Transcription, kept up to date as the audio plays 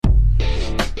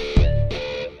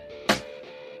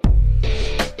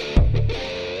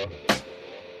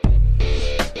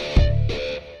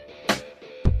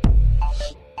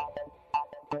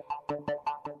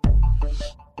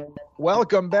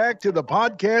Welcome back to the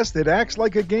podcast that acts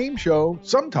like a game show.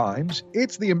 Sometimes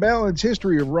it's the imbalanced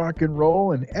history of rock and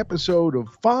roll, an episode of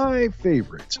 5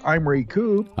 favorites. I'm Ray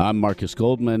Coop. I'm Marcus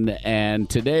Goldman, and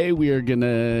today we are going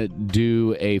to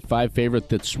do a 5 favorite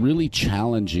that's really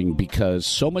challenging because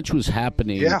so much was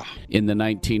happening in the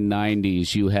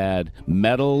 1990s. You had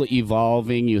metal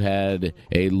evolving, you had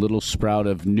a little sprout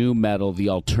of new metal, the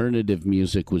alternative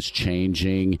music was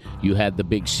changing, you had the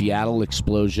big Seattle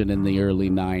explosion in the early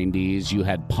 90s. You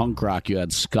had punk rock, you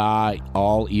had ska,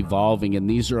 all evolving, and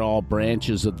these are all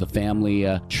branches of the family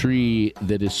tree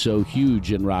that is so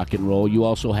huge in rock and roll. You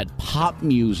also had pop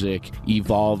music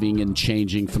evolving and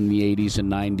changing from the 80s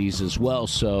and 90s as well.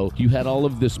 So you had all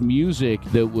of this music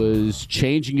that was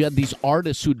changing. You had these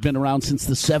artists who'd been around since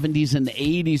the 70s and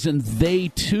 80s, and they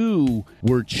too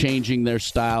were changing their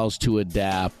styles to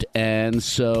adapt. And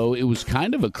so it was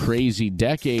kind of a crazy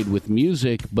decade with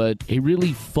music, but a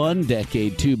really fun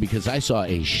decade too, because I saw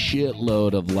a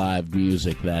shitload of live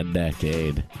music that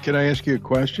decade. Can I ask you a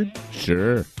question?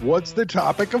 Sure. What's the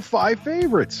topic of 5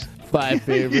 favorites? 5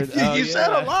 favorites. You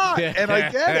said a lot, and I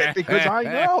get it because I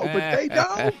know, but they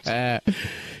don't.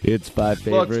 It's 5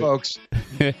 favorites. Look, folks,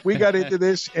 we got into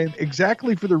this, and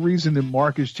exactly for the reason that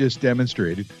Marcus just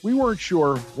demonstrated, we weren't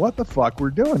sure what the fuck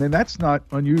we're doing, and that's not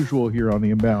unusual here on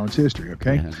the Imbalanced History,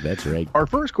 okay? Yeah, that's right. Our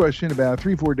first question about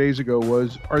 3-4 days ago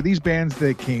was, are these bands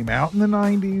that came out in the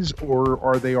 90s, or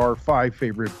are they our 5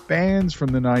 favorite bands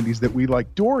from the 90s that we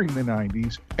liked during the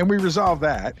 90s? And we resolved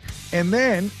that, and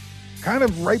then kind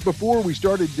of right before we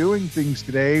started doing things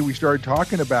today, we started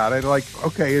talking about it like,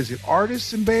 okay, is it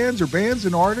artists and bands or bands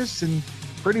and artists? And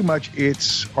pretty much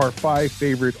it's our 5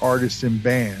 favorite artists and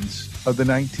bands of the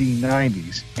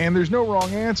 1990s. And there's no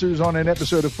wrong answers on an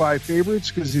episode of 5 favorites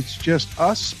because it's just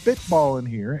us spitballing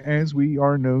here, as we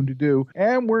are known to do.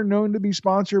 And we're known to be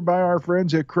sponsored by our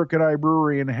friends at Crooked Eye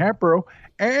Brewery in Hatboro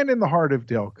and in the heart of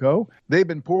Delco. They've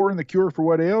been pouring the cure for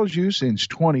what ails you since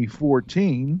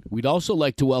 2014. We'd also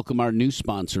like to welcome our new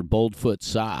sponsor, Boldfoot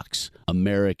Socks.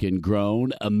 American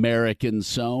grown, American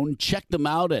sewn. Check them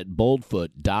out at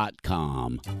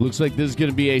boldfoot.com. Looks like this is going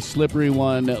to be a slippery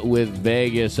one with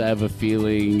Vegas. I have a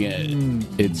feeling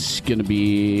it's going to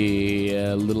be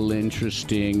a little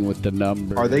interesting with the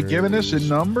numbers. Are they giving us a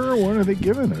number? What are they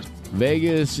giving us?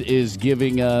 Vegas is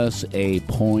giving us a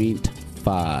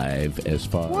 0.5 as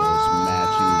far as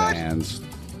matching bands.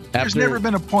 There's never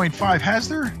been a 0.5, has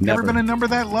there? Never been a number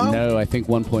that low? No, I think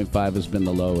 1.5 has been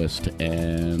the lowest,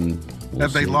 and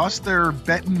have they lost their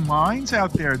betting minds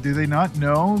out there? Do they not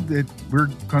know that we're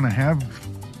going to have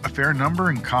a fair number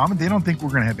in common? They don't think we're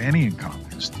going to have any in common.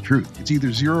 It's the truth. It's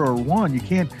either 0 or 1. You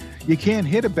can't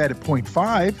hit a bet at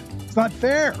 0.5. It's not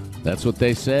fair. That's what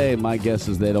they say. My guess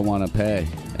is they don't want to pay,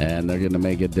 and they're going to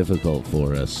make it difficult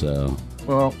for us. So.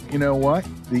 Well, you know what?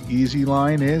 The easy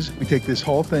line is we take this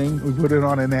whole thing, we put it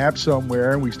on an app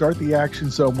somewhere, and we start the action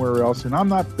somewhere else, and I'm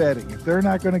not betting. If they're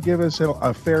not going to give us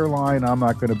a fair line, I'm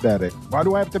not going to bet it. Why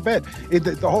do I have to bet?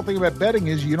 The whole thing about betting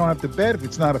is you don't have to bet if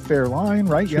it's not a fair line,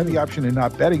 right? You have the option of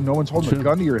not betting. No one's holding a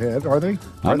gun to your head, are they?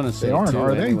 I'm going to say 2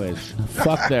 are anyways.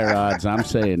 Fuck their odds. I'm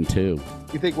saying 2.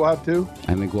 You think we'll have 2?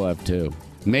 I think we'll have 2.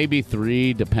 Maybe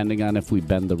 3, depending on if we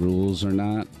bend the rules or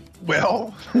not.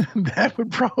 Well, that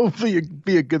would probably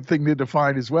be a good thing to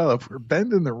define as well. If we're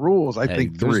bending the rules, I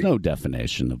think 3. There's no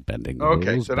definition of bending the rules.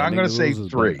 Okay, so I'm going to say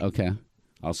 3. Okay,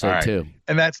 I'll say 2.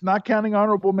 And that's not counting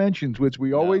honorable mentions, which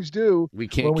we always do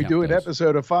when we do an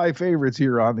episode of 5 favorites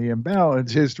here on the Imbalanced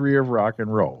History of Rock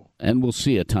and Roll. And we'll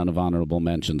see a ton of honorable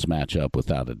mentions match up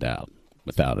without a doubt.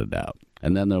 Without a doubt.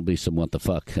 And then there'll be some what the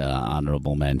fuck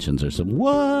honorable mentions or some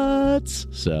whats.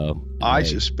 So I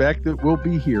suspect that we'll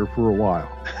be here for a while.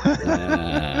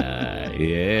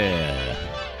 Yeah.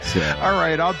 So. All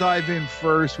right, I'll dive in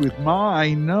first with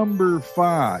my number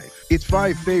 5. It's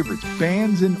 5 favorites,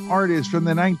 bands and artists from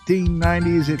the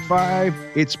 1990s. At 5,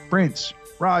 it's Prince,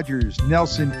 Rogers,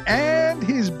 Nelson, and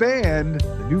his band,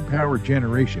 the New Power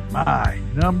Generation. My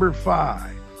number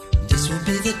 5. This will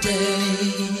be the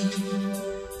day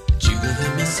you will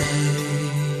hear me say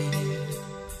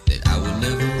that I will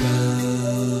never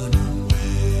run away.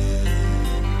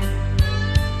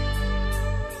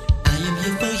 I am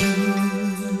here for you.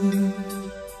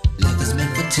 Love is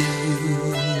meant for 2.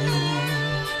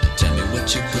 Now tell me what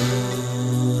you're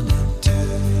gonna do.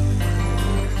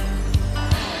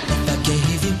 If I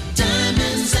gave you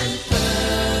diamonds and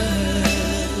pearls,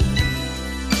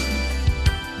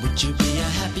 would you be a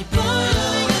happy boy?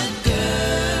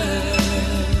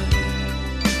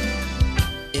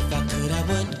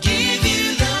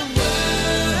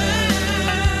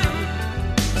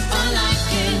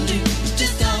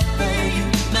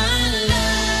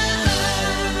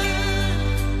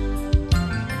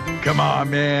 Come on,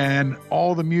 man.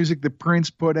 All the music that Prince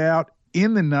put out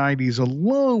in the 90s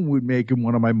alone would make him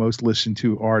one of my most listened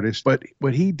to artists. But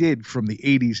what he did from the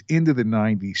 80s into the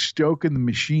 90s, stoking the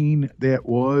machine that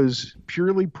was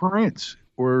purely Prince,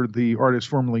 or the artist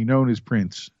formerly known as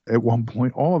Prince at one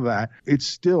point, all of that, it's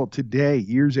still today,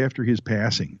 years after his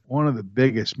passing, one of the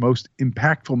biggest, most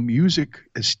impactful music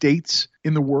estates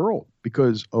in the world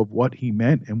because of what he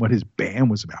meant and what his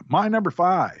band was about. My number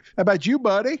 5. How about you,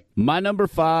 buddy? My number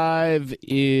 5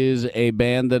 is a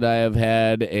band that I have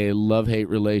had a love-hate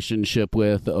relationship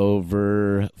with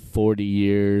over 40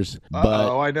 years.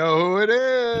 Oh, I know who it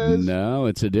is. No,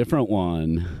 it's a different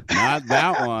one. Not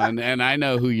that one. And I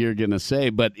know who you're going to say,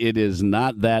 but it is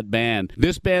not that band.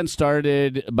 This band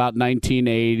started about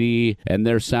 1980, and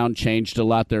their sound changed a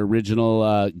lot. Their original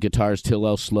guitarist,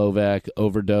 Hillel Slovak,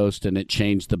 overdosed, and it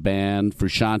changed the band.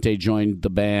 Frusciante joined the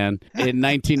band. In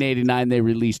 1989, they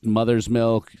released Mother's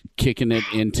Milk, kicking it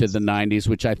into the 90s,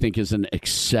 which I think is an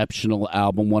exceptional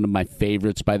album, one of my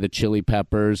favorites by the Chili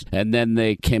Peppers. And then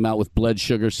they came out with Blood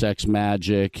Sugar Sex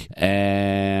Magic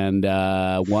and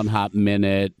One Hot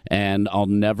Minute, and I'll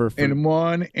never forget.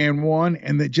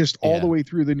 And that just all the way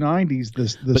through the 90s,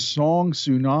 the song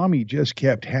Tsunami just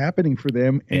kept happening for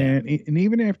them. And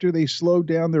even after they slowed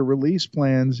down their release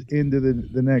plans into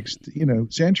the next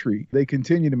century, they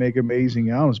continue to make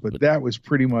amazing albums. But that was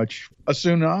pretty much a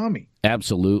tsunami.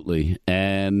 Absolutely.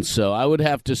 And so I would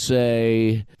have to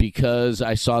say, because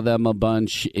I saw them a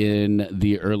bunch in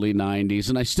the early 90s,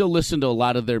 and I still listen to a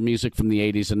lot of their music from the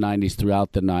 80s and 90s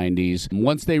throughout the 90s.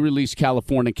 Once they released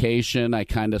Californication, I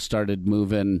kind of started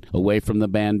moving away from the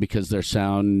band because their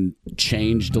sound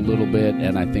changed a little bit,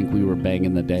 and I think we were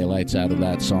banging the daylights out of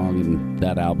that song and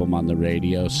that album on the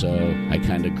radio, so I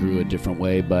kind of grew a different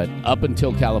way. But up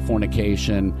until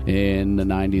Californication in the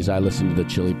 90s, I listened to the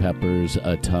Chili Peppers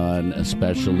a ton,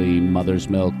 especially Mother's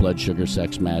Milk, Blood Sugar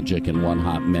Sex Magic, and One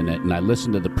Hot Minute. And I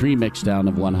listened to the pre-mix down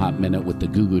of One Hot Minute with the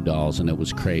Goo Goo Dolls, and it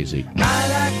was crazy. I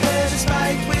like pleasure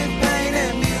spiked with pain,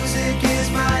 and music is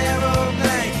my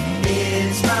aeroplane.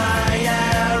 It's my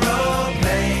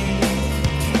aeroplane.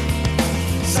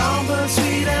 Songbird,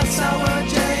 sweet and sour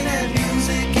Jane, and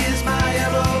music is my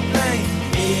aeroplane.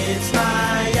 It's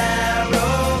my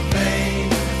aeroplane.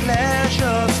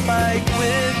 Pleasure spiked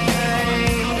with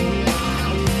pain.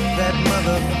 That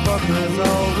motherfucker's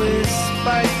always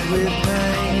spiked with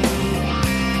pain.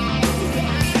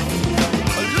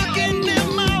 Looking in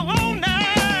my own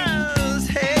eyes,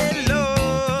 hey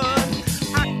Lord,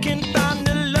 I can find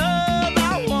the love I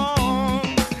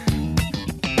want.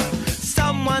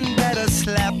 Someone better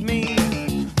slap me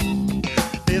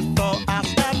before I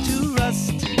start to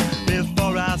rust,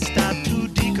 before I start to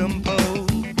decompose.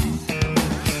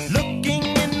 Looking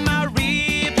in my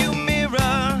rearview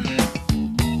mirror,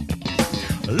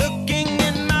 looking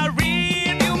in my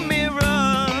rearview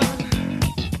mirror,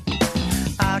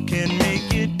 I can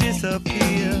make it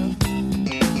disappear.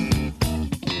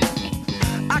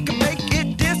 I can make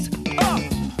it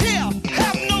disappear.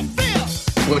 Have no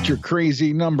fear. What's your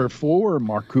crazy number 4,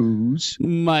 Marcus?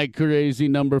 My crazy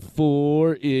number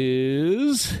 4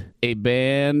 is a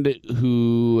band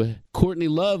who Courtney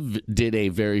Love did a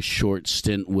very short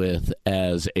stint with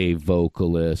as a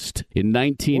vocalist. In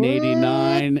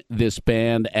 1989, this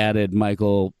band added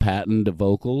Michael Patton to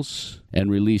vocals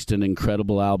and released an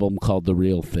incredible album called The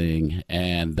Real Thing,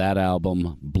 and that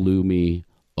album blew me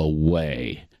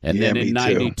away. And then in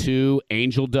 92,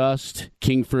 Angel Dust,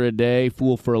 King for a Day,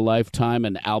 Fool for a Lifetime,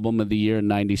 and Album of the Year in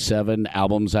 97.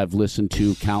 Albums I've listened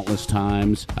to countless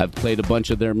times. I've played a bunch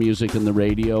of their music in the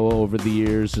radio over the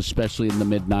years, especially in the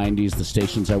mid-90s. The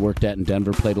stations I worked at in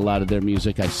Denver played a lot of their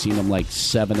music. I've seen them like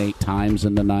 7-8 times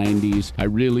in the 90s. I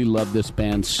really love this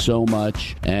band so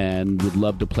much and would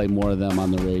love to play more of them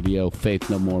on the radio. Faith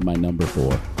No More, my number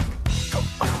 4.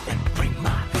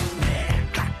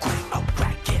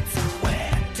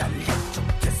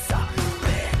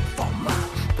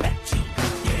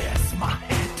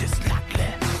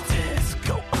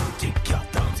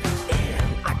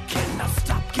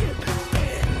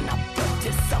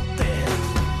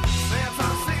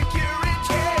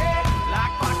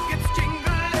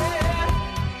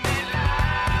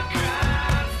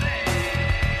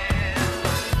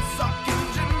 Sucking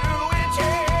ingenuity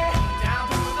down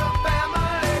through the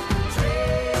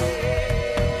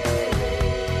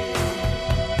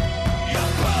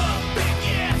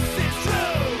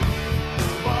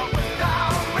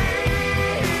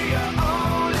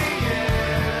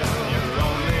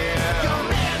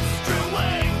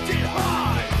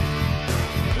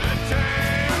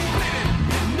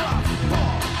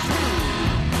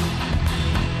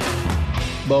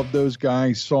love those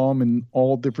guys. Saw them in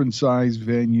all different size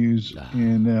venues,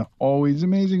 and always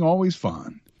amazing, always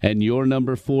fun. And your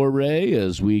number 4, Ray,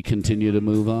 as we continue to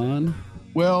move on?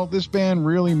 Well, this band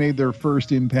really made their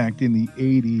first impact in the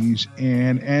 80s,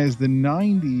 and as the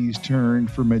 90s turned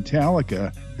for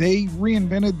Metallica, they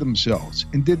reinvented themselves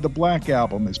and did the Black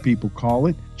Album, as people call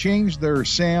it, changed their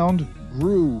sound,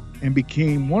 grew, and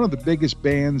became one of the biggest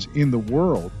bands in the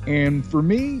world. And for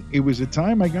me, it was a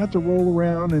time I got to roll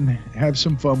around and have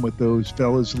some fun with those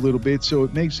fellas a little bit, so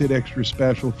it makes it extra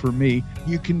special for me.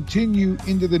 You continue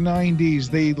into the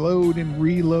 90s, they load and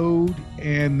reload,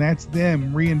 and that's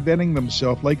them reinventing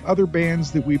themselves like other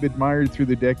bands that we've admired through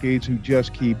the decades who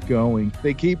just keep going.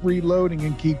 They keep reloading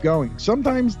and keep going.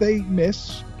 Sometimes they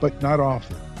miss, but not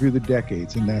often through the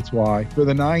decades, and that's why for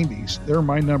the 90s, they're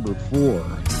my number 4.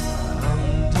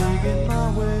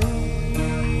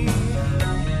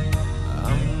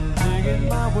 Digging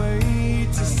my way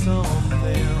to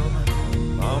something.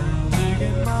 I'm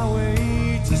digging my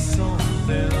way to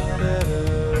something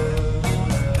better.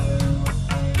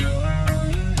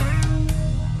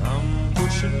 I'm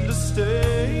pushing to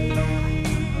stay.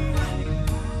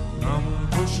 I'm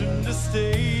pushing to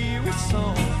stay with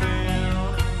something.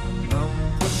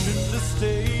 I'm pushing to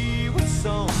stay with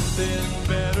something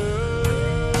better.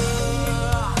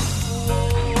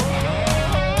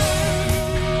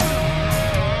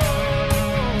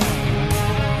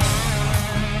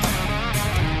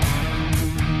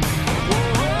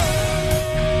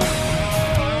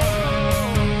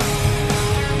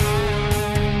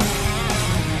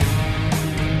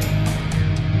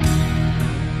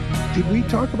 Did we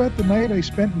talk about the night I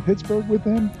spent in Pittsburgh with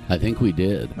them? I think we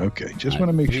did. Okay, just want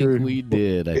to make sure we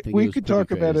did. I think we could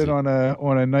talk about it on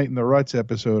a Night in the Ruts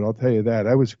episode. I'll tell you that.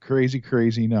 That was a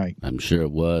crazy night. I'm sure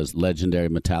it was. Legendary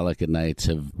Metallica nights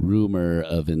have rumor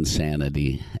of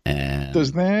insanity. And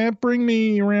does that bring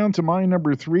me around to my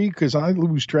number 3? Because I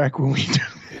lose track when we do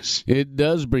this. It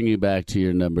does bring you back to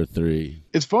your number 3.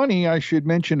 It's funny, I should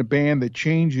mention a band that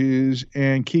changes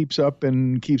and keeps up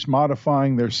and keeps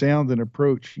modifying their sound and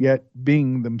approach, yet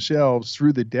being themselves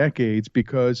through the decades,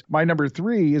 because my number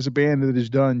 3 is a band that has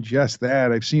done just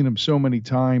that. I've seen them so many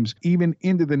times, even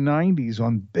into the 90s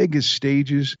on biggest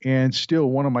stages, and still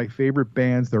one of my favorite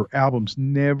bands. Their albums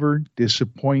never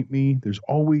disappoint me. There's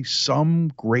always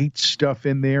some great stuff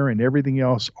in there, and everything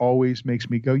else always makes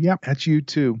me go, yep, that's you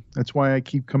too. That's why I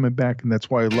keep coming back, and that's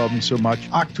why I love them so much.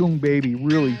 Achtung Baby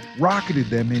really rocketed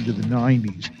them into the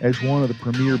 90s as one of the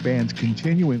premier bands,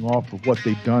 continuing off of what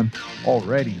they've done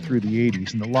already through the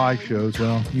 80s. And the live shows,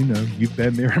 well, you know, you've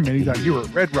been there many times. You were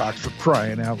at Red Rocks for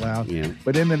crying out loud. Yeah.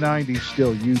 But in the 90s,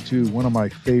 still, U2, one of my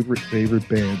favorite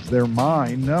bands. They're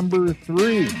my number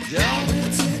 3.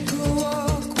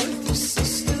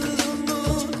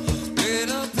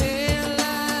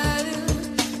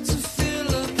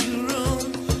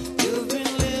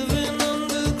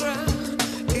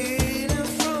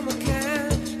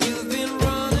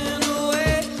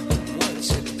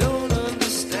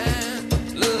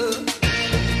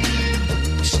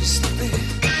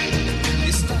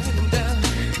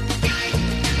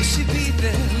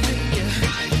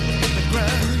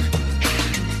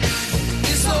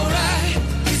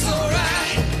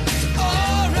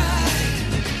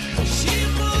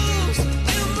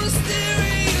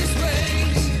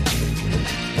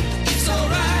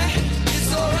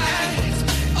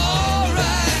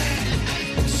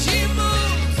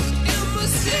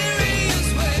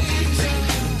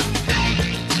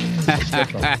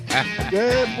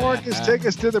 Good, Marcus, take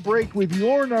us to the break with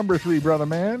your number 3, brother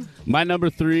man. My number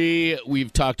 3,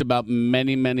 we've talked about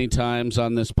many times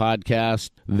on this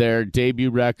podcast. Their debut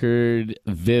record,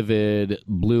 Vivid,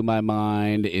 blew my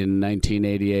mind in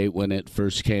 1988 when it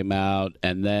first came out,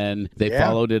 and then they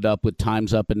followed it up with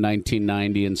Time's Up in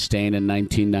 1990 and Stain in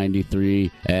 1993,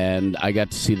 and I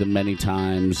got to see them many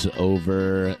times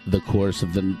over the course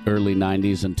of the early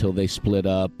 90s until they split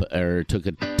up or took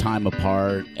a time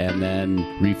apart and then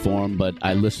reformed. But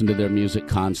I listen to their music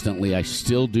constantly. I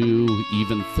still do,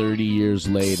 even 30 years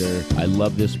later. I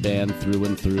love this band through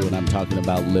and through, and I'm talking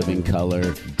about Living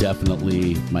Colour.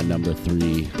 Definitely my number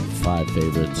 3, 5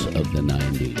 favorites of the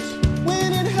 90s.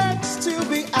 When it hurts to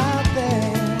be out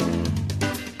there,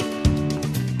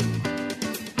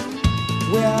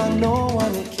 where no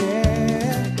one will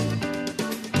care,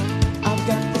 I've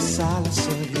got the solace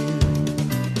of you.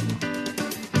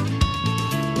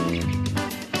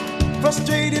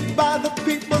 Frustrated by the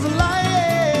people's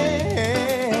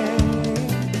lying,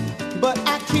 but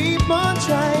I keep on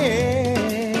trying.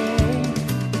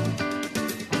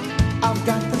 I've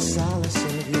got the solace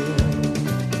of you.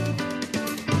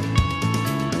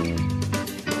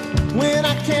 When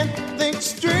I can't think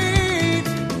straight,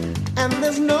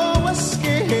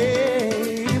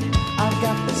 escape. I've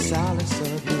got the solace of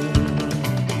you.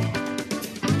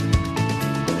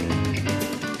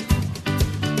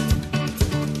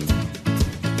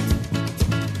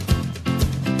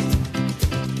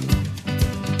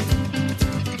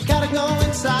 Gotta go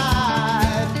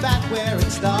inside, back where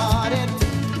it started.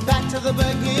 Back to the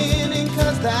beginning,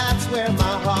 'cause that's where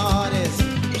my heart is.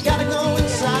 Gotta go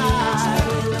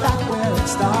inside, back where it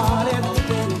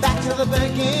started. Back to the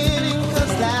beginning, 'cause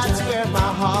that's where my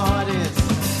heart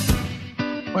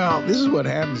is. Well, this is what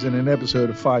happens in an episode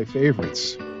of Five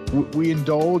Favorites. We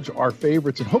indulge our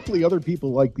favorites, and hopefully other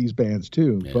people like these bands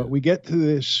too. Yeah. But we get to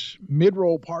this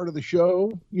mid-roll part of the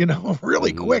show,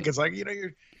 really quick. It's like,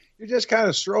 you're just kind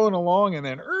of strolling along, and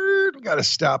then we got to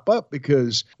stop up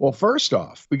because, well, first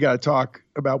off, we got to talk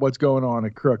about what's going on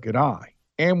at Crooked Eye.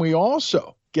 And we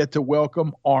also get to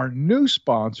welcome our new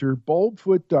sponsor,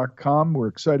 boldfoot.com. We're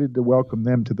excited to welcome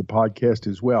them to the podcast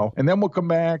as well. And then we'll come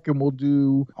back and we'll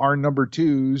do our number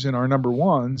twos and our number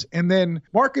ones. And then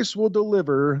Marcus will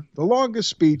deliver the longest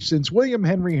speech since William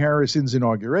Henry Harrison's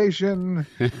inauguration,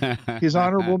 his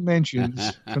honorable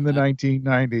mentions from the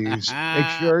 1990s. Make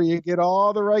sure you get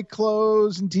all the right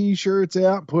clothes and T-shirts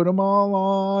out, put them all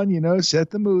on, set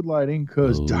the mood lighting,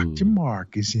 because Dr.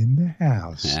 Mark is in the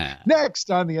house.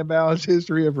 Next on the Imbalanced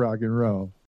History of Rock and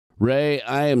Roll. Ray,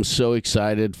 I am so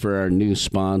excited for our new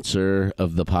sponsor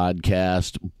of the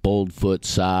podcast, Boldfoot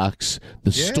Socks.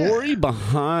 The story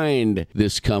behind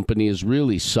this company is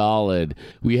really solid.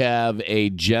 We have a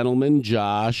gentleman,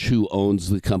 Josh, who owns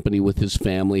the company with his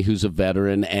family, who's a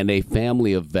veteran, and a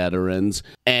family of veterans.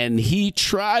 And he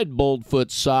tried Boldfoot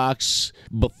Socks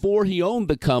before he owned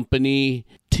the company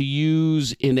to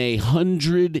use in a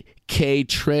 100K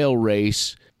trail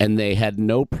race, and they had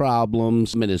no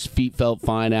problems, and his feet felt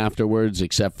fine afterwards,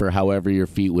 except for however your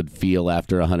feet would feel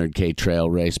after a 100K trail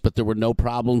race. But there were no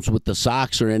problems with the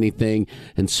socks or anything,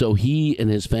 and so he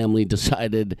and his family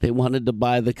decided they wanted to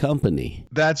buy the company.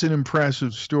 That's an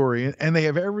impressive story, and they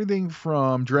have everything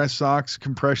from dress socks,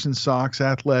 compression socks,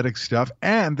 athletic stuff,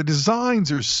 and the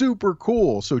designs are super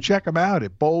cool, so check them out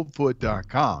at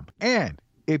boldfoot.com. And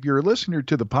if you're a listener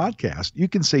to the podcast, you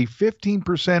can save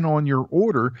 15% on your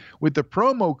order with the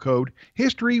promo code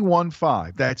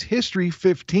HISTORY15. That's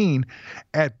HISTORY15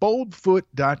 at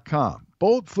boldfoot.com.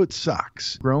 Boldfoot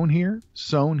socks. Grown here,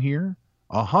 sewn here,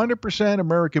 100%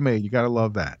 American made. You got to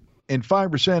love that. And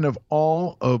 5% of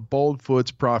all of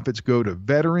Boldfoot's profits go to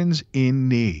veterans in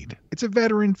need. It's a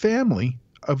veteran family,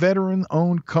 a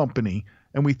veteran-owned company,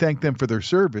 and we thank them for their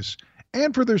service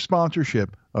and for their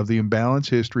sponsorship of the Imbalanced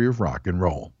History of Rock and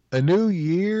Roll. A new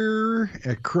year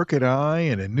at Crooked Eye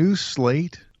and a new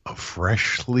slate of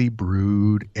freshly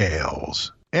brewed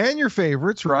ales. And your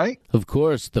favorites, right? Of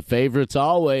course, the favorites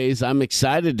always. I'm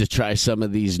excited to try some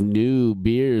of these new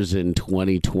beers in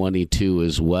 2022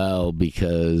 as well,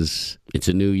 because it's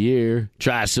a new year.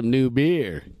 Try some new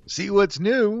beer. See what's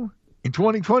new in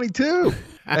 2022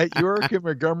 at York and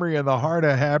Montgomery in the heart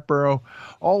of Hatboro.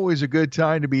 Always a good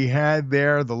time to be had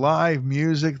there. The live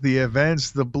music, the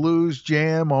events, the blues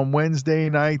jam on Wednesday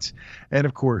nights. And,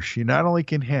 of course, you not only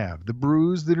can have the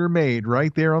brews that are made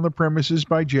right there on the premises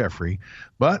by Jeffrey,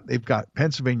 but they've got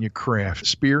Pennsylvania craft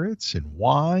spirits and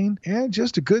wine, and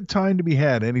just a good time to be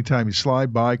had anytime you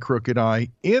slide by Crooked Eye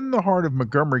in the heart of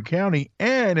Montgomery County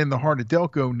and in the heart of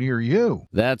Delco near you.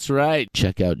 That's right.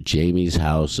 Check out Jamie's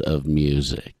House of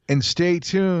Music. And stay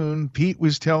tuned. Pete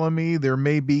was telling me there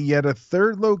may be yet a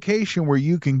third location where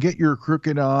you can get your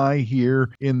Crooked Eye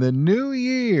here in the new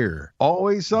year.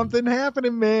 Always something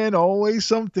happening, man. Always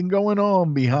something going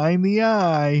on behind the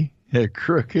eye at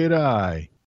Crooked Eye.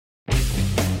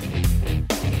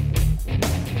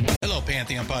 Hello,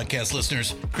 Pantheon Podcast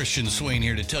listeners. Christian Swain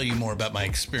here to tell you more about my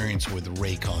experience with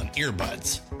Raycon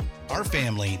earbuds. Our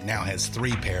family now has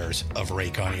 3 pairs of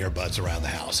Raycon earbuds around the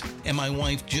house, and my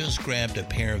wife just grabbed a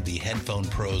pair of the Headphone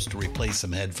Pros to replace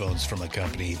some headphones from a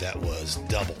company that was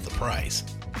double the price.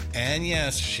 And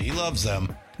yes, she loves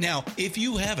them. Now, if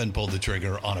you haven't pulled the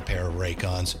trigger on a pair of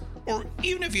Raycons, or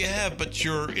even if you have, but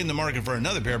you're in the market for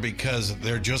another pair because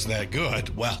they're just that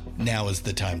good, well, now is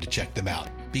the time to check them out,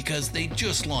 because they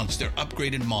just launched their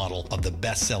upgraded model of the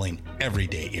best-selling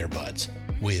everyday earbuds.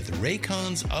 With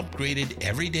Raycon's upgraded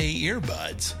everyday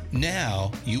earbuds,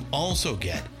 now you also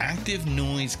get active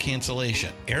noise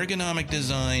cancellation, ergonomic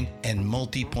design, and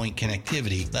multi-point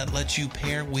connectivity that lets you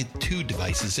pair with 2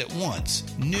 devices at once.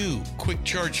 New quick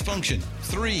charge function,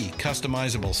 3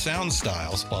 customizable sound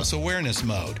styles, plus awareness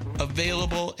mode.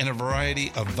 Available in a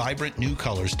variety of vibrant new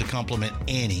colors to complement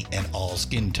any and all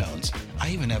skin tones.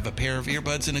 I even have a pair of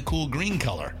earbuds in a cool green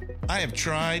color. I have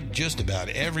tried just about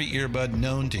every earbud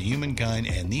known to humankind,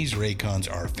 and these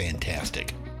Raycons are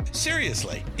fantastic.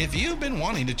 Seriously, if you've been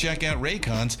wanting to check out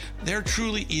Raycons, there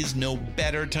truly is no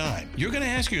better time. You're going to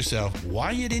ask yourself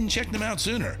why you didn't check them out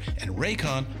sooner, and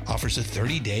Raycon offers a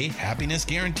 30-day happiness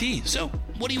guarantee. So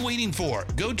what are you waiting for?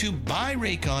 Go to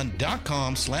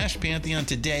buyraycon.com/Pantheon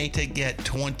today to get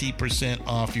 20%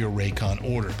 off your Raycon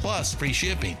order, plus free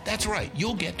shipping. That's right,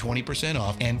 you'll get 20%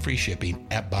 off and free shipping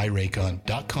at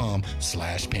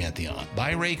buyraycon.com/Pantheon.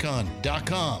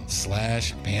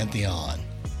 buyraycon.com/Pantheon.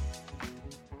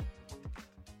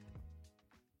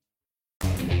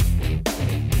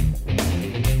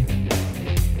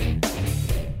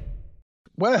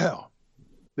 Well,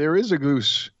 there is a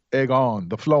goose egg on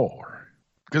the floor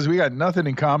because we got nothing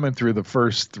in common through the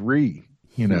first three,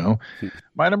 you know.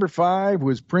 My number 5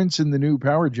 was Prince and the New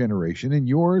Power Generation, and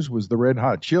yours was the Red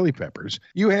Hot Chili Peppers.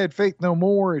 You had Faith No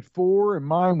More at 4, and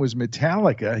mine was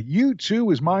Metallica. U2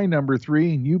 was my number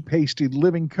 3, and you pasted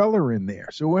Living Colour in there.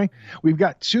 So we've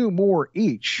got 2 more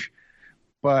each,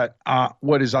 but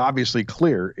what is obviously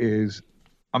clear is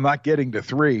I'm not getting to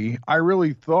 3. I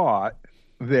really thought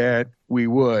that we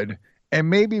would, and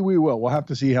maybe we will. We'll have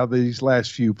to see how these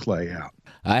last few play out.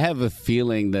 I have a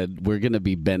feeling that we're going to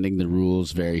be bending the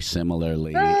rules very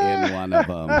similarly in one of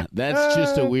them. That's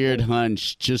just a weird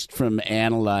hunch just from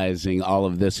analyzing all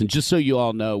of this. And just so you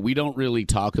all know, we don't really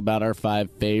talk about our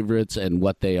 5 favorites and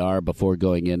what they are before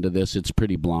going into this. It's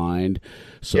pretty blind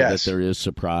so that there is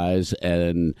surprise.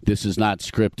 And this is not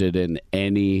scripted in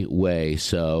any way.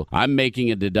 So I'm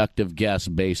making a deductive guess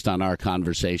based on our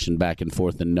conversation back and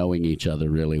forth and knowing each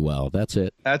other really well. That's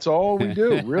it. That's all we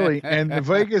do, really. And the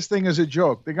Vegas thing is a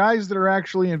joke. The guys that are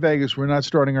actually in Vegas, we're not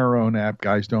starting our own app,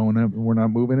 guys. We're not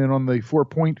moving in on the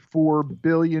 $4.4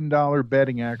 billion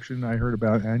betting action I heard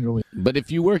about annually. But if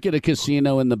you work at a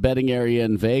casino in the betting area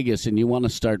in Vegas and you want to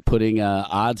start putting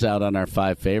odds out on our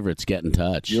 5 favorites, get in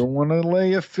touch. You want to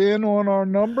lay a fin on our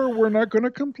number? We're not going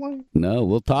to complain. No,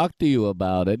 we'll talk to you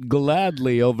about it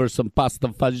gladly over some pasta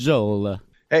fagioli.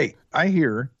 Hey, I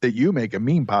hear that you make a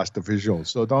mean pasta fagioli,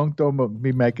 so don't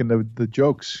be making the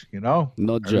jokes, you know?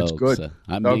 No jokes. Good.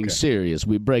 I'm being serious.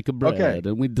 We break a bread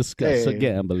and we discuss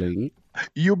gambling.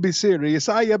 You be serious.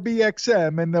 I a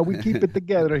BXM, and we keep it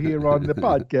together here on the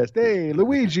podcast. Hey,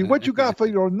 Luigi, what you got for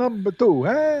your number 2,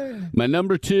 huh? My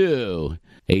number 2,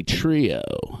 a trio.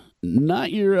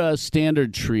 Not your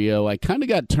standard trio. I kind of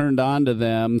got turned on to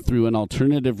them through an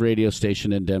alternative radio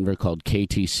station in Denver called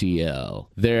KTCL.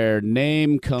 Their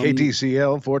name comes...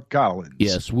 KTCL Fort Collins.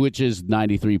 Yes, which is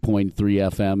 93.3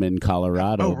 FM in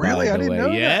Colorado. Oh, really? I didn't know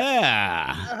that.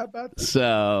 Yeah. How about that?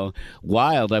 So,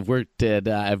 wild. I've worked in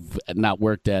a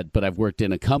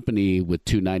company with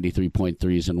 2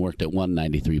 93.3s and worked at one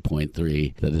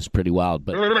 93.3. That is pretty wild.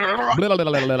 But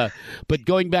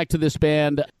going back to this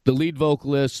band, the lead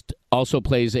vocalist also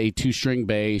plays a 2-string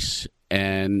bass,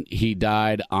 and he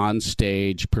died on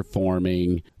stage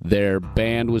performing. Their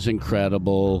band was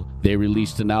incredible. They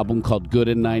released an album called Good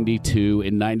in 92.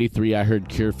 In 93, I heard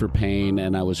Cure for Pain,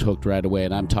 and I was hooked right away,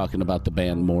 and I'm talking about the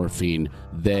band Morphine.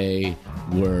 They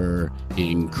were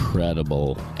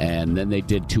incredible. And then they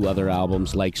did 2 other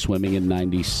albums, Like Swimming in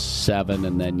 97,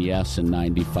 and then Yes in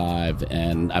 95,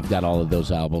 and I've got all of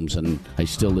those albums, and I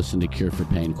still listen to Cure for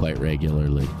Pain quite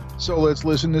regularly. So let's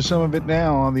listen to some of it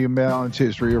now on the Imbalanced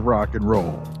History of Rock and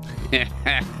Roll.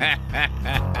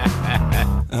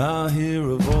 I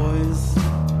hear a voice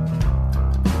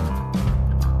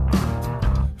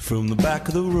from the back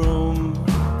of the room.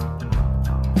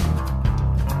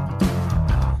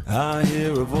 I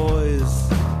hear a voice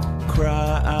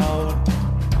cry out,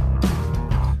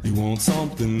 you want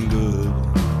something good.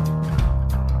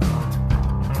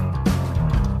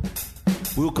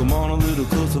 Well, come on a little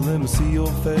closer, let me see your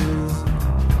face.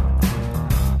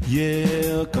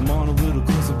 Yeah, come on a little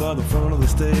closer by the front of the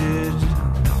stage.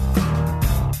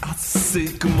 I say,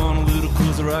 come on a little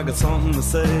closer, I got something to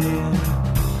say.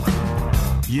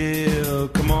 Yeah,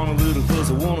 come on a little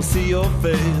closer, wanna see your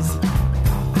face.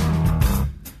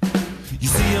 You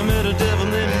see, I met a devil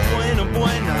named Buena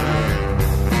Buena,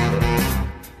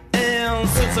 and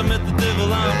since I met the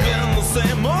devil, I've been the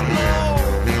same. Oh no,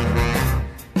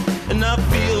 and I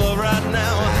feel alright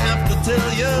now, I have to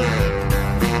tell you,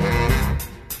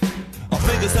 I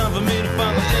think it's time for me to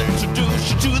finally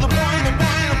introduce you to the Buena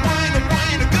Buena Buena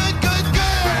Buena good girl.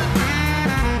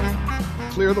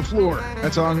 Clear the floor.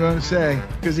 That's all I'm going to say.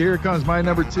 Because here comes my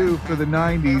number 2 for the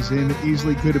 90s, and it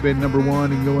easily could have been number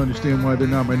 1, and you'll understand why they're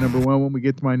not my number 1 when we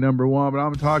get to my number 1. But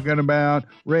I'm talking about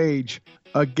Rage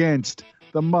Against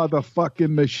the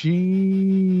Motherfucking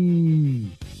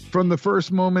Machine. From the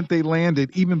first moment they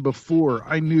landed, even before,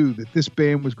 I knew that this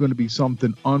band was going to be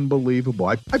something unbelievable.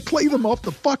 I play them off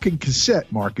the fucking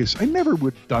cassette, Marcus. I never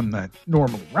would have done that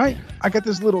normally, right? I got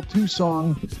this little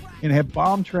 2-song and had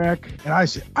bomb track, and I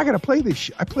said, I got to play this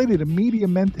shit. I played it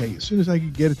immediatamente as soon as I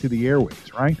could get it to the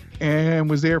airwaves, right? And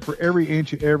was there for every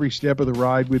inch of every step of the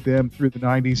ride with them through the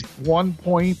 90s. One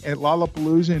point at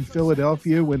Lollapalooza in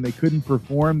Philadelphia, when they couldn't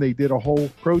perform, they did a whole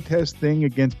protest thing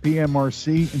against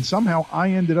PMRC, and somehow I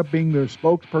ended up being their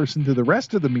spokesperson to the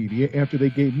rest of the media after they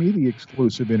gave me the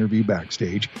exclusive interview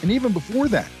backstage. And even before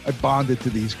that, I bonded to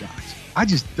these guys. I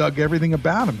just dug everything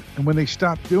about them. And when they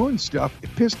stopped doing stuff,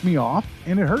 it pissed me off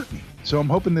and it hurt me. So I'm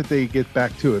hoping that they get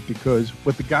back to it, because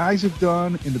what the guys have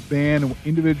done in the band and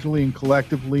individually and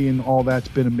collectively and all that's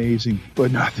been amazing.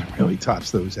 But nothing really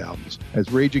tops those albums. As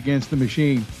Rage Against the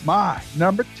Machine, my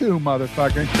number 2,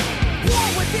 motherfucker. War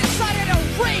with inside and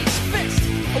a rage fist.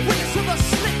 A witness of a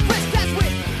slit wrist as we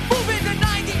move into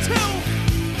 92.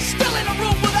 Still in a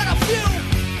room without a view.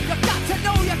 You got to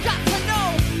know, you got to know.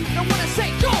 And when I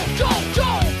say go, go, go,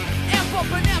 amp up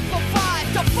and amplify,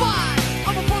 defy.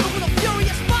 I'm a brother with a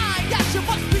furious mind. Action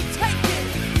must be taken.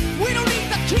 We don't need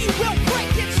the key, we'll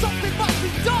break it. Something must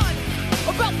be done.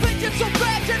 About vengeance so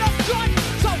bad and I'm done.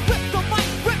 So rip the mic,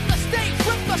 rip the stage,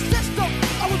 rip the system.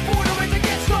 I was born to rage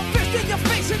against no fist in your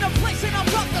face, in a place, and I'm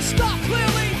about to stop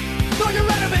clearly. Know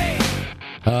your enemy.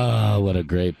 Oh, what a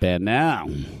great band. Now,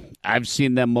 I've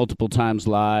seen them multiple times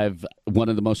live. One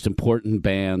of the most important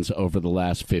bands over the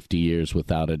last 50 years,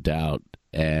 without a doubt.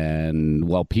 And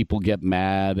while people get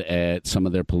mad at some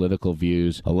of their political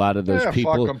views, a lot of those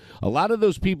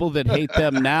people that hate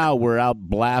them now were out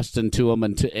blasting to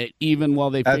them even while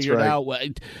they figured out.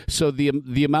 So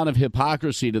the amount of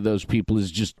hypocrisy to those people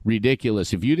is just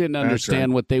ridiculous. If you didn't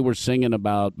understand what they were singing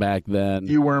about back then,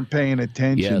 you weren't paying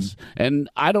attention. Yes, and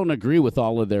I don't agree with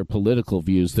all of their political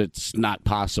views. That's not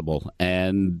possible,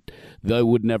 and they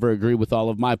would never agree with all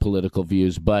of my political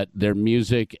views. But their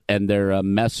music and their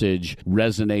message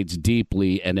resonates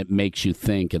deeply, and it makes you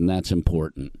think, and that's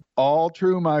important. All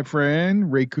true, my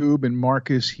friend. Ray Koob and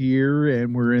Marcus here,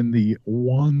 and we're in the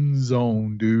one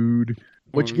zone, dude.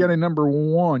 What you got at number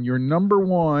 1? Your number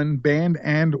 1 band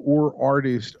and or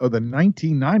artist of the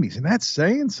 1990s. And that's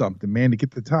saying something, man, to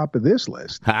get the top of this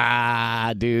list.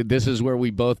 Dude, this is where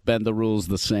we both bend the rules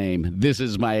the same. This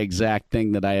is my exact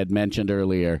thing that I had mentioned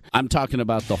earlier. I'm talking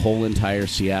about the whole entire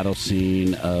Seattle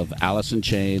scene of Alice in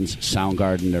Chains,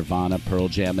 Soundgarden, Nirvana, Pearl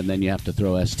Jam, and then you have to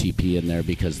throw STP in there,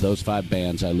 because those 5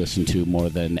 bands I listened to more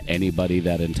than anybody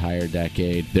that entire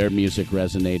decade. Their music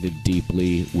resonated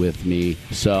deeply with me.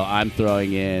 So I'm throwing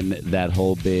in that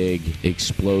whole big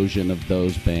explosion of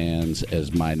those bands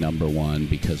as my number 1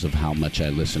 because of how much I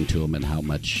listened to them and how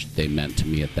much they meant to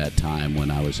me at that time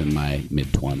when I was in my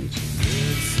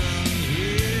mid-20s.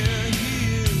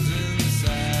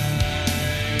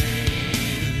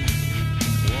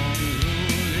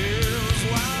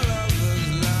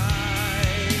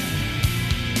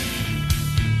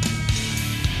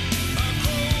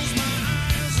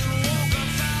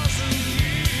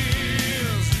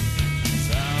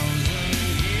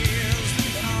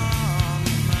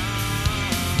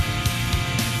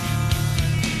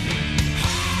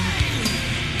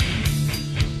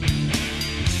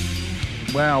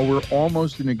 Wow, we're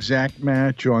almost an exact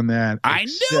match on that. I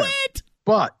knew it!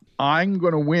 But I'm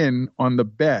going to win on the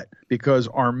bet, because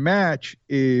our match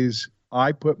is,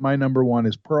 I put my number 1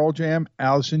 as Pearl Jam,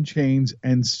 Alice in Chains,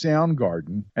 and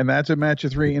Soundgarden. And that's a match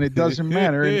of 3, and it doesn't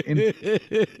matter.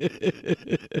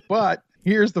 But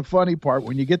here's the funny part.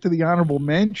 When you get to the honorable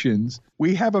mentions,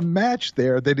 we have a match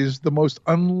there that is the most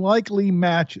unlikely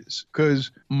matches,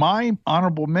 because my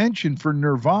honorable mention for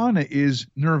Nirvana is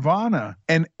Nirvana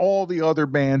and all the other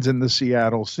bands in the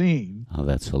Seattle scene. Oh,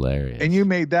 that's hilarious. And you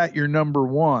made that your number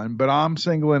 1, but I'm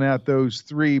singling out those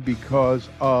 3 because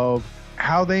of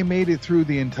how they made it through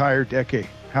the entire decade.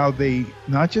 How they,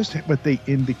 not just what they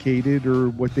indicated or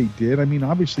what they did. I mean,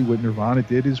 obviously what Nirvana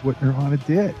did is what Nirvana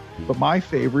did. But my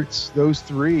favorites, those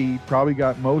 3, probably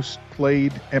got most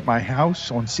played at my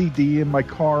house, on CD, in my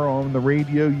car, on the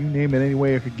radio, you name it, any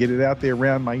way I could get it out there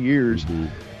around my ears. Mm-hmm.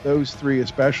 Those 3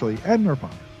 especially, and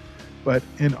Nirvana. But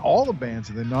in all the bands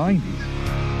of the 90s.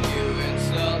 You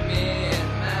insult me in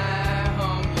my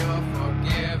home, you're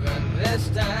forgiven this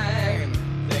time.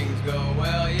 Things go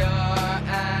well, your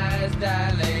eyes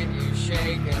dilate, you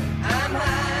shaking. I'm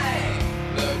high,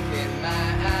 look in my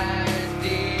eyes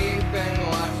deep and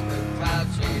watch the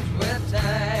clouds change with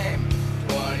time.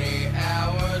 20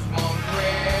 hours won't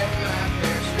break my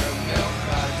pressure milk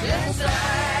clouds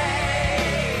inside.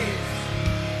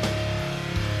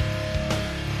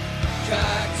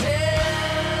 Cocktails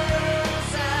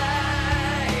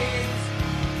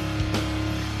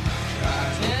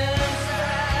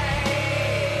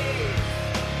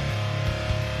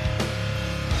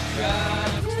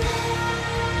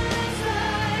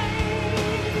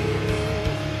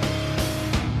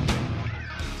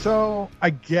So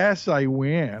I guess I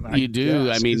win. You do.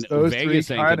 Guess, I mean, those Vegas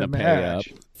three ain't going to kinda pay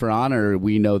match. up. For honor,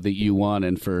 we know that you won,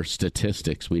 and for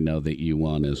statistics, we know that you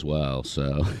won as well.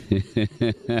 So,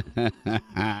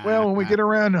 well, when we get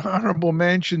around to honorable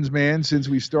mentions, man, since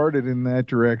we started in that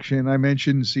direction, I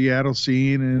mentioned Seattle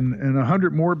Scene and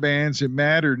 100 more bands that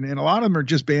mattered, and a lot of them are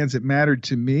just bands that mattered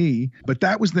to me. But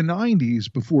that was the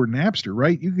 90s before Napster,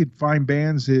 right? You could find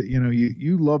bands that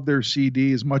you loved their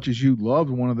CD as much as you loved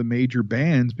one of the major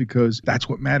bands because that's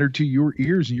what mattered to your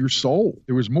ears and your soul.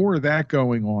 There was more of that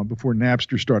going on before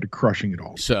Napster started crushing it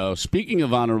all. So, speaking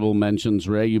of honorable mentions,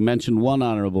 Ray, you mentioned one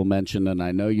honorable mention, and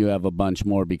I know you have a bunch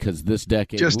more because this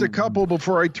decade... Just a couple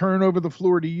before I turn over the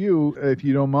floor to you, if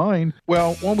you don't mind.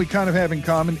 Well, one we kind of have in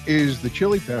common is the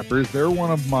Chili Peppers. They're one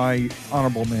of my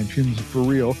honorable mentions, for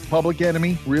real. Public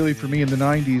Enemy, really, for me in the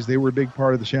 90s, they were a big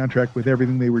part of the soundtrack with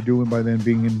everything they were doing by then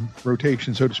being in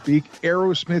rotation, so to speak.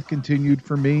 Aerosmith continued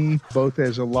for me, both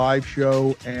as a live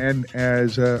show and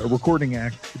as a recording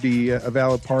act, to be a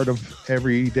valid part of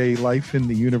everyday life in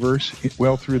the universe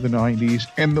well through the 90s.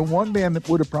 And the one band that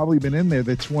would have probably been in there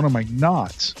that's one of my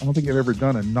knots, I don't think I've ever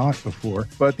done a knot before,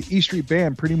 but the E Street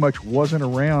Band pretty much wasn't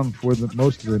around for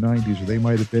most of the 90s, or they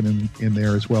might have been in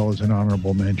there as well as an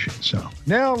honorable mention. So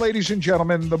now, ladies and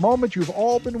gentlemen, the moment you've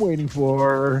all been waiting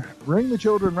for. Bring the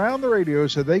children around the radio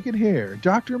so they can hear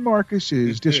Dr.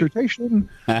 Marcus's dissertation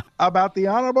about the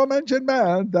honorable mention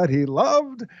band that he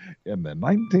loved in the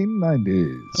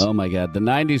 1990s. Oh my God. The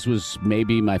 90s was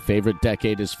maybe my favorite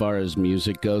decade as far as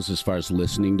music goes, as far as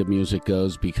listening to music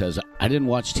goes, because I didn't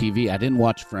watch TV. I didn't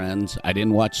watch Friends. I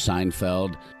didn't watch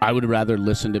Seinfeld. I would rather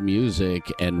listen to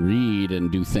music and read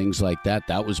and do things like that.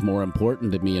 That was more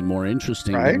important to me and more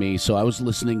interesting to me. So I was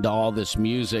listening to all this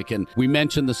music, and we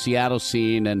mentioned the Seattle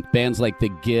Scene, and bands like the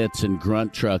Gits and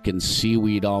Grunt Truck and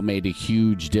Seaweed all made a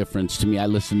huge difference to me. I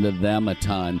listened to them a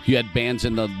ton. You had bands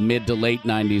in the mid to late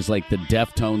 90s like the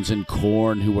Deftones and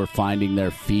Korn who were finding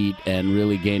their feet and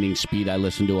really gaining speed. I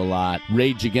listened to a lot.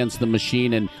 Rage Against the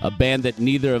Machine, and a band that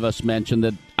neither of us mentioned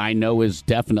that I know is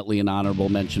definitely an honorable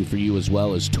mention for you as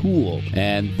well, as Tool,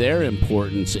 and their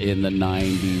importance in the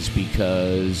 90s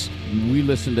because we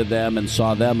listened to them and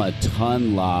saw them a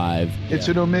ton live. It's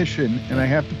an omission, and I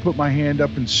have to put my hand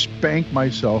up and spank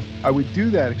myself. I would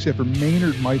do that, except for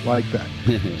Maynard might like that.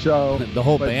 So the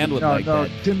whole band would like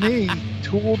that. To me,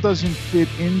 Tool doesn't fit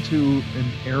into an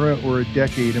era or a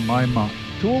decade in my mind.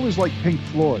 Tool is like Pink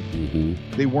Floyd.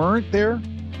 Mm-hmm. They weren't there,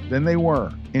 then they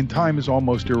were. And time is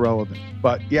almost irrelevant.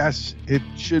 But yes, it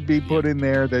should be put in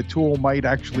there that Tool might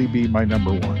actually be my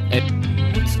number one.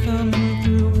 What's coming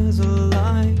through is a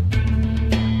lie.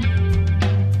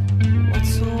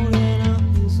 What's holding up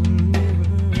is a mirror.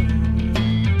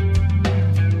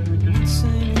 What's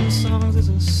singing songs is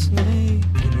a snake.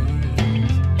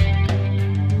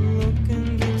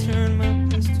 Looking to turn my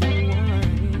pistol wide.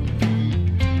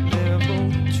 They're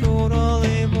both short, all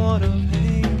they bought of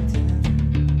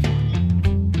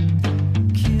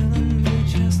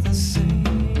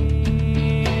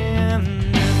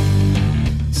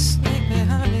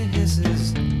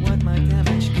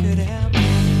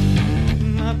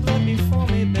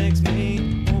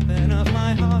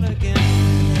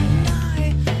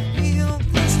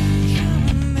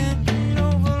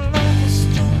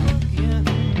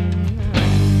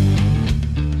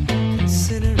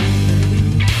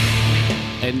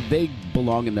they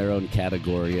belong in their own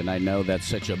category, and I know that's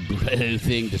such a brave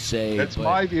thing to say. That's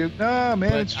my view. No,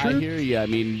 man, it's true. I hear you. I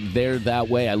mean, they're that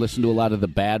way. I listened to a lot of the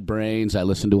Bad Brains. I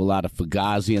listened to a lot of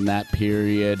Fugazi in that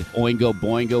period. Oingo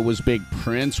Boingo was big.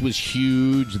 Prince was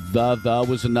huge. The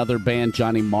was another band.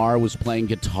 Johnny Marr was playing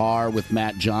guitar with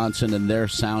Matt Johnson, and their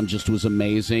sound just was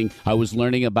amazing. I was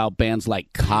learning about bands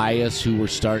like Caius, who were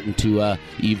starting to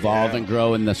evolve and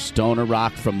grow in the stoner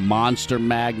rock, from Monster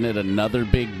Magnet, another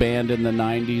big band in the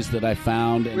 90s that I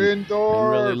found and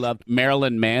really loved.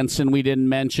 Marilyn Manson we didn't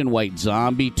mention. White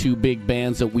Zombie, two big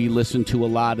bands that we listened to a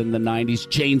lot in the 90s.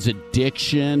 Jane's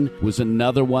Addiction was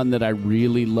another one that I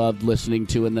really loved listening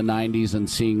to in the 90s and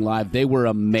seeing live. They were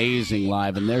amazing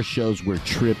live, and their shows were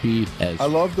trippy as I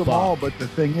loved them fuck. all, but the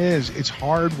thing is, it's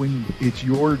hard when it's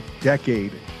your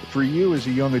decade. For you as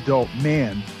a young adult,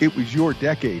 man, it was your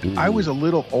decade. Mm-hmm. I was a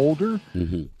little older,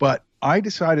 but I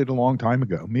decided a long time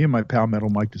ago, me and my pal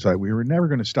Metal Mike decided we were never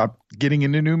going to stop getting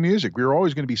into new music. We were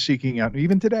always going to be seeking out,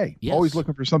 even today, always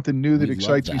looking for something new that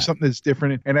excites me, something that's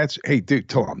different. And that's, hey, dude,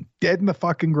 till I'm dead in the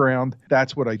fucking ground,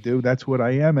 that's what I do. That's what I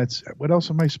am. It's what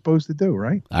else am I supposed to do,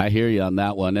 right? I hear you on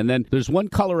that one. And then there's one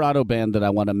Colorado band that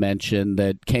I want to mention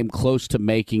that came close to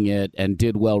making it and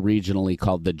did well regionally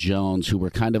called The Jones, who were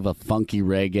kind of a funky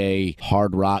reggae,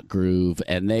 hard rock groove,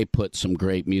 and they put some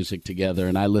great music together.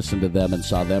 And I listened to them and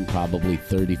saw them probably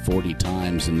 30, 40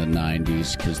 times in the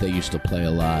 90s because they used to play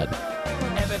a lot.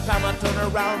 Every time I turn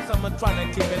around, someone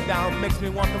trying to keep me down makes me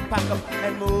want to pack up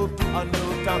and move to a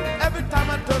new town. Every time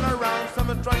I turn around,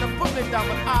 someone trying to put me down,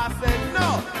 but I say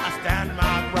no, I stand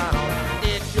my ground.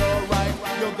 It's your right,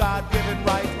 your God-given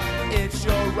right. It's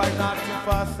your right not to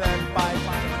fuss and fight.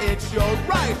 It's your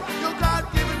right, your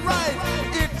God-given right.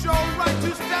 It's your right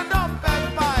to stand up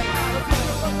and fight.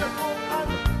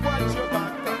 Watch your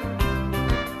back.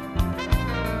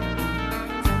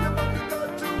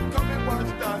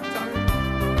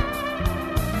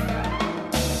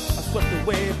 Swept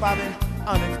away by the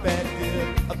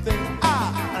unexpected of things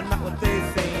are not what they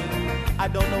seem. I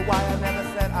don't know why I never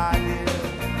said I did.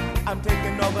 I'm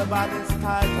taken over by this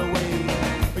tidal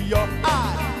wave. Your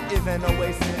eye is an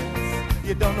oasis.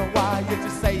 You don't know why, yet you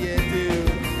say you do.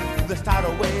 This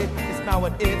tidal wave is not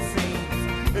what it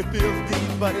seems. It feels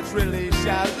deep, but it's really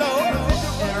shallow.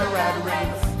 In a rat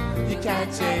race, you can't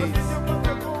chase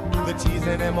the cheese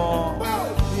anymore.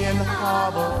 In the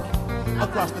harbor,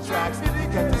 across the tracks, you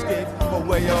can't escape from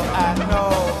where you're at,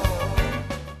 no.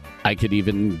 I could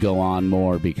even go on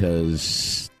more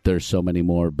because there's so many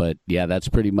more, but yeah, that's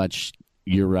pretty much,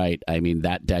 you're right. I mean,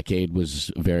 that decade was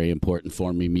very important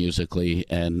for me musically,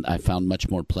 and I found much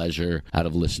more pleasure out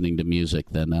of listening to music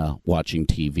than watching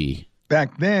TV.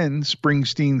 Back then,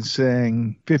 Springsteen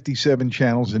sang 57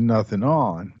 channels and nothing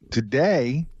on.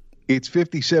 Today, it's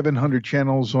 5,700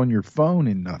 channels on your phone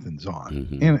and nothing's on.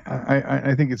 Mm-hmm. And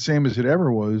I think it's same as it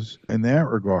ever was in that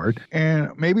regard.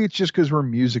 And maybe it's just because we're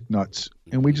music nuts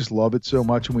and we just love it so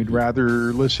much, and we'd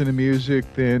rather listen to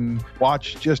music than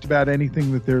watch just about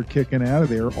anything that they're kicking out of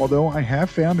there. Although I have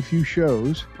found a few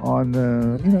shows on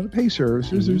the pay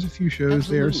services. Mm-hmm. There's a few shows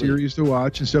there, series to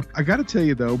watch and stuff. I got to tell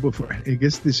you though, before, I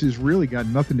guess this has really got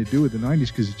nothing to do with the 90s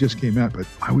because it just came out, but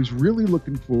I was really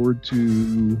looking forward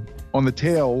to, on the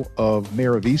tail of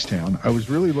Mayor of Easttown, I was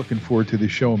really looking forward to the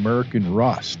show American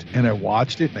Rust. And I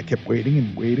watched it and I kept waiting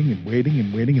and waiting and waiting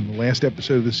and waiting in the last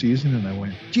episode of the season. And I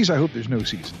went, geez, I hope there's no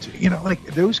season 2. Like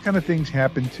those kind of things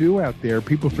happen too out there.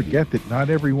 People forget that not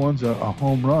everyone's a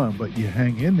home run, but you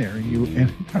hang in there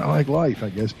and kind of like life, I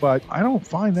guess. But I don't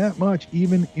find that much,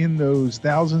 even in those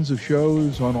thousands of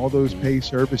shows on all those pay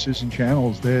services and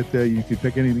channels that you could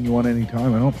pick anything you want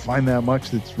anytime. I don't find that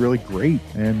much that's really great.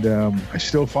 And I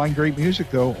still find great music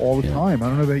though all the time. I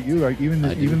don't know about you. Like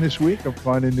even this week, I'm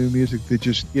finding new music that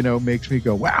just makes me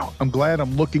go, wow. I'm glad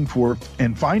I'm looking for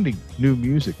and finding new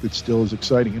music that still is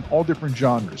exciting in all different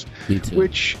genres. Me too.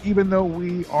 Which, even though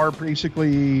we are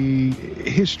basically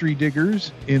history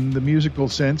diggers in the musical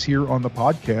sense here on the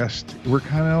podcast, we're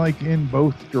kind of like in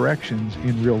both directions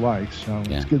in real life. So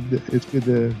it's good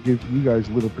to give you guys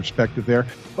a little perspective there,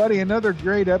 buddy. Another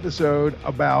great episode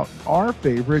about our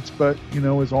favorites, but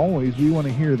as always, we want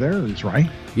to hear theirs, right?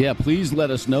 Yeah, please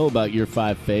let us know about your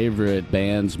 5 favorite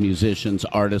bands, musicians,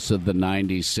 artists of the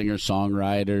 90s,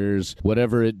 singer-songwriters,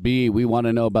 whatever it be. We want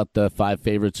to know about the 5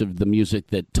 favorites of the music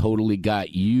that totally got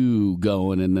you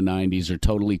going in the 90s or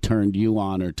totally turned you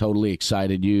on or totally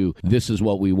excited you. This is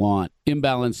what we want.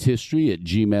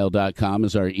 imbalancedhistory@gmail.com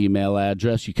is our email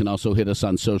address. You can also hit us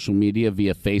on social media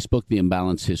via Facebook, The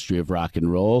Imbalanced History of Rock and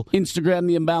Roll, Instagram,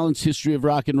 The Imbalanced History of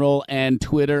Rock and Roll, and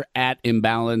Twitter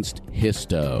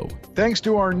 @ImbalancedHisto. Thanks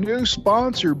to our new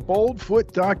sponsor,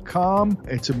 boldfoot.com.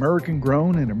 It's American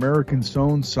grown and American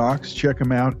sewn socks. Check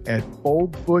them out at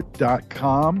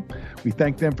boldfoot.com. We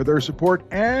thank them for their support,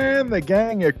 and the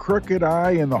gang at Crooked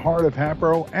Eye in the heart of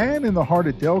Hapro and in the heart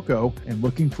of Delco, and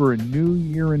looking for a New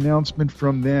Year announcement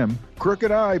from them.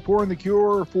 Crooked Eye, pouring the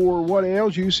cure for what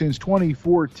ails you since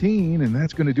 2014, and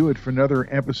that's going to do it for another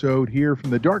episode here from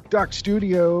the Dark Duck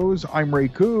Studios. I'm Ray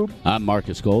Koob. I'm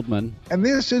Marcus Goldman. And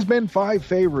this has been 5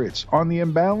 Favorites on the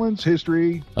Imbalanced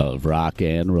History of Rock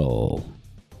and Roll.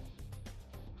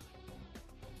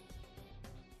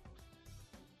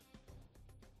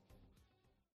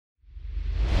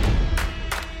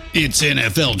 It's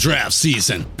NFL draft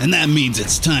season, and that means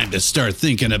it's time to start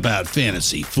thinking about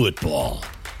fantasy football.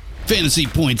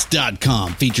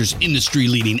 FantasyPoints.com features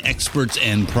industry-leading experts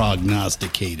and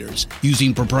prognosticators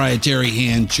using proprietary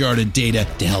hand-charted data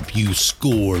to help you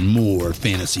score more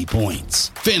fantasy points.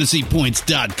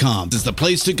 FantasyPoints.com is the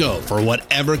place to go for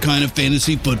whatever kind of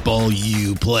fantasy football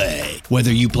you play.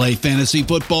 Whether you play fantasy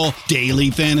football,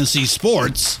 daily fantasy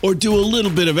sports, or do a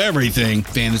little bit of everything,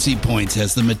 Fantasy Points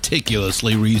has the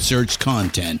meticulously researched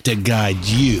content to guide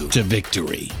you to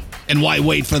victory. And why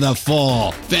wait for the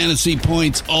fall? Fantasy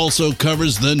Points also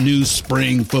covers the new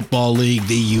spring football league,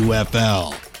 the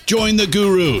UFL. Join the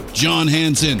guru, John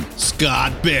Hansen,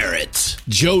 Scott Barrett,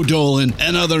 Joe Dolan,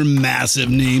 and other massive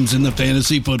names in the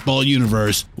fantasy football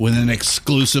universe with an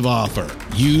exclusive offer.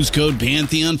 Use code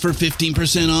Pantheon for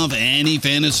 15% off any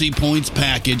Fantasy Points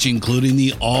package, including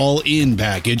the all-in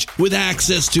package, with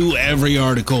access to every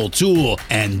article, tool,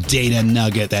 and data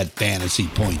nugget that Fantasy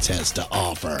Points has to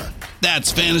offer.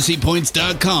 That's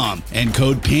FantasyPoints.com and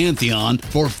code Pantheon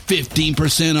for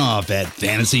 15% off at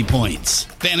Fantasy Points.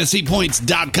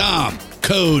 FantasyPoints.com,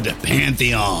 code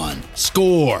Pantheon.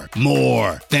 Score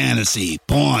more fantasy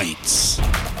points.